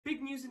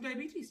Big news in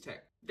diabetes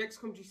tech.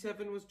 Dexcom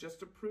G7 was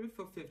just approved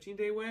for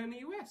 15-day wear in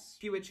the US.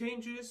 Fewer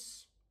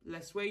changes,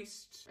 less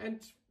waste,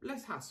 and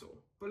less hassle.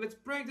 But let's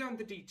break down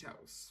the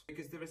details,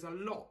 because there is a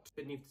lot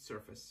beneath the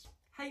surface.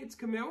 Hey, it's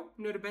Camille,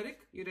 Nerdabetic,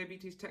 your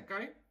diabetes tech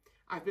guy.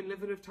 I've been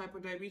living with type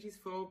 1 diabetes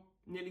for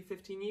nearly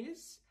 15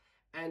 years,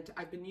 and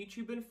I've been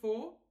YouTubing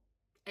for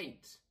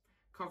 8,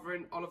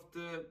 covering all of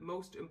the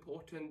most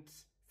important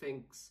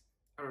things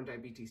around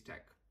diabetes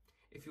tech.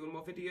 If you want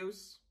more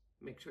videos,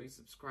 make sure you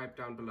subscribe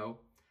down below.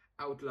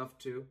 I would love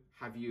to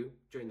have you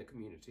join the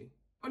community.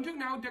 Until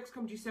now,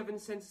 Dexcom G7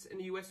 sensors in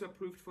the US were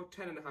approved for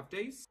 10.5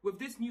 days. With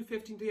this new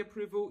 15-day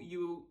approval,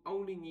 you will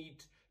only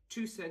need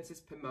 2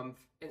 sensors per month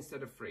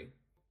instead of 3.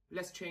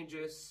 Less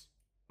changes,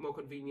 more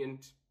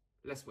convenient,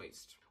 less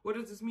waste. What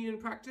does this mean in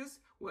practice?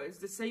 Well, it's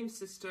the same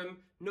system,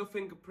 no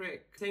finger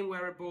prick, same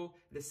wearable,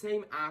 the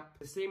same app,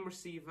 the same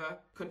receiver,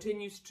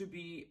 continues to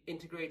be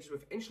integrated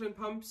with insulin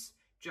pumps,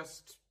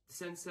 just the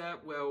sensor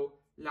will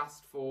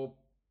last for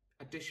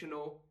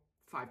additional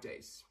 5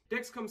 days.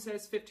 Dexcom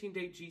says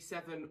 15-day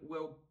G7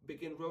 will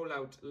begin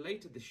rollout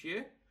later this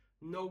year.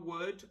 No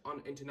word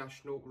on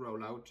international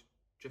rollout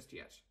just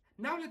yet.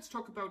 Now let's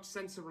talk about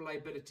sensor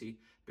reliability,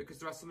 because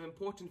there are some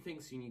important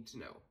things you need to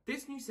know.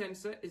 This new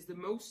sensor is the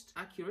most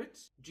accurate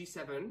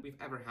G7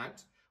 we've ever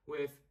had,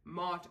 with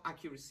marked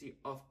accuracy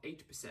of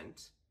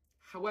 8%.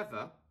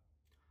 However,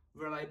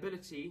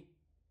 reliability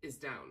is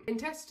down. In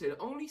testing,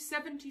 only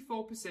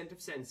 74% of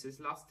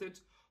sensors lasted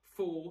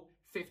for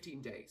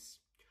 15 days.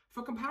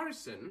 For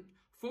comparison,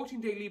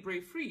 14-day Libre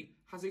 3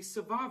 has a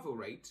survival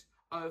rate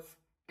of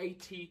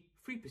 83%,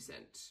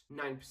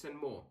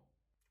 9% more.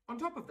 On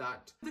top of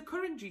that, the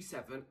current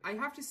G7, I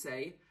have to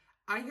say,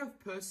 I have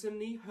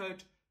personally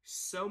heard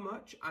so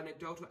much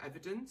anecdotal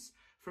evidence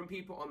from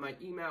people on my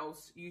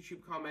emails,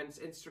 YouTube comments,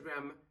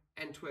 Instagram,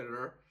 and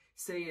Twitter,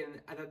 saying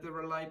that the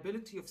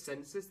reliability of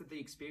sensors that they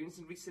experienced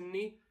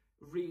recently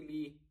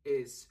really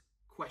is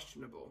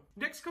questionable.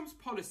 Dexcom's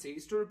policy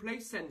is to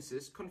replace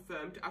sensors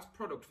confirmed as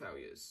product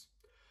failures.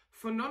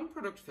 For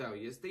non-product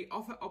failures, they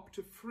offer up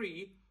to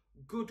 3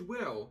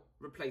 goodwill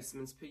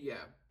replacements per year.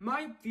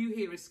 My view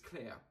here is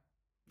clear.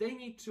 They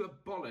need to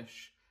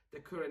abolish the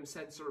current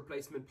sensor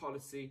replacement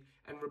policy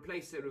and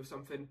replace it with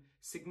something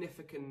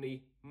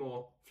significantly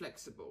more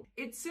flexible.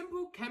 It's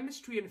simple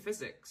chemistry and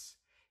physics.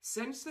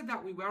 Sensors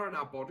that we wear on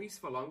our bodies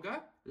for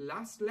longer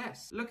last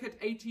less. Look at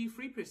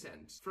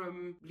 83%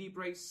 from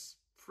Libre's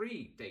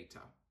 3 data.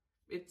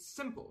 It's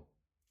simple.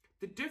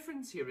 The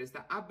difference here is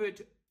that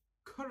Abbott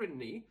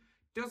currently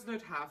does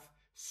not have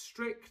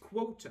strict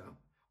quota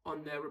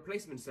on their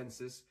replacement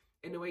sensors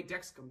in the way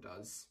Dexcom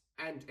does.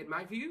 And in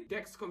my view,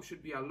 Dexcom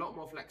should be a lot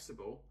more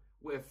flexible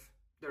with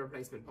the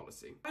replacement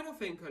policy. Final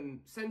thing on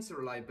sensor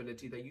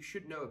reliability that you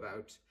should know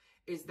about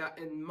is that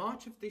in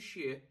March of this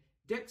year,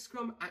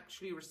 Dexcom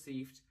actually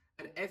received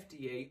an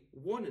FDA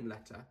warning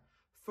letter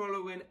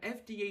following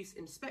FDA's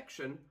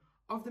inspection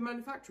of the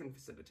manufacturing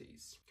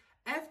facilities.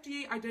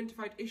 FDA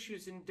identified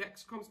issues in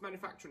Dexcom's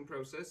manufacturing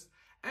process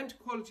and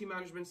quality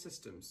management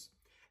systems,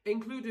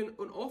 including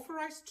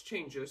unauthorized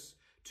changes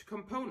to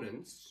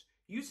components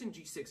using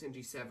G6 and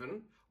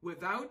G7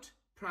 without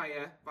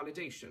prior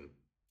validation.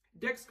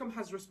 Dexcom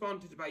has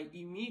responded by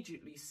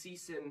immediately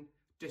ceasing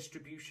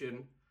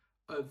distribution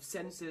of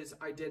sensors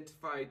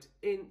identified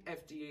in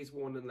FDA's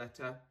warning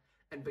letter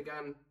and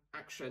began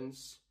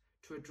actions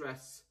to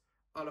address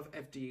all of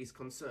FDA's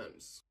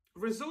concerns.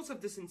 Results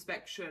of this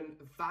inspection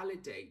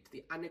validate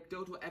the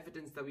anecdotal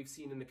evidence that we've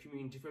seen in the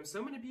community from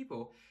so many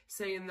people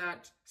saying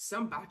that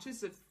some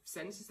batches of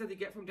sensors that they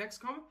get from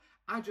Dexcom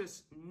are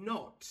just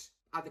not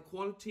at the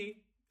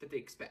quality that they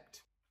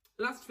expect.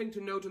 Last thing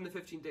to note on the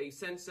 15-day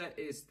sensor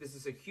is this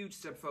is a huge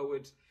step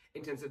forward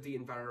in terms of the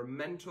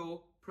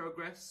environmental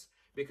progress,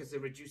 because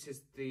it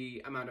reduces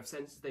the amount of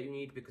sensors that you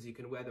need because you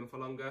can wear them for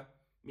longer,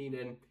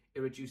 meaning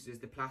it reduces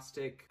the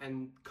plastic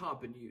and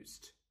carbon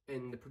used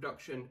in the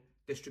production,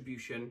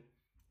 distribution,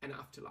 and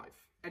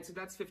afterlife. And so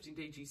that's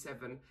 15-day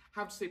G7. I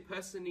have to say,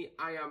 personally,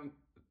 I am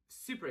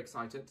super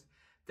excited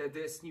that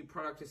this new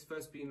product is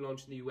first being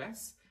launched in the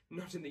US,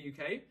 not in the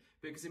UK,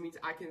 because it means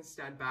I can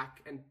stand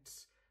back and,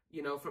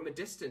 you know, from a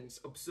distance,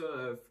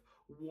 observe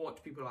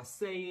what people are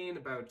saying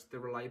about the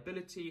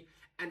reliability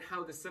and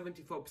how the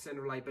 74%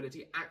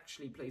 reliability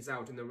actually plays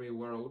out in the real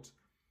world,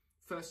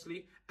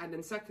 firstly. And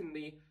then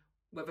secondly,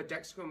 whether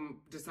Dexcom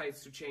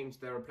decides to change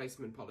their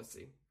replacement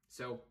policy.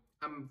 So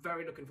I'm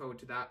very looking forward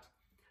to that.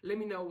 Let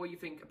me know what you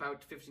think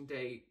about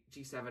 15-day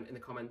G7 in the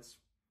comments.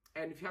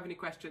 And if you have any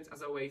questions,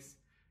 as always,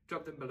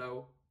 drop them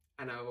below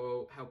and I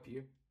will help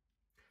you.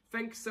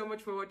 Thanks so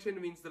much for watching.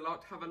 It means a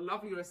lot. Have a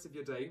lovely rest of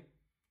your day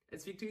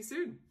and speak to you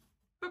soon.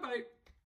 Bye-bye.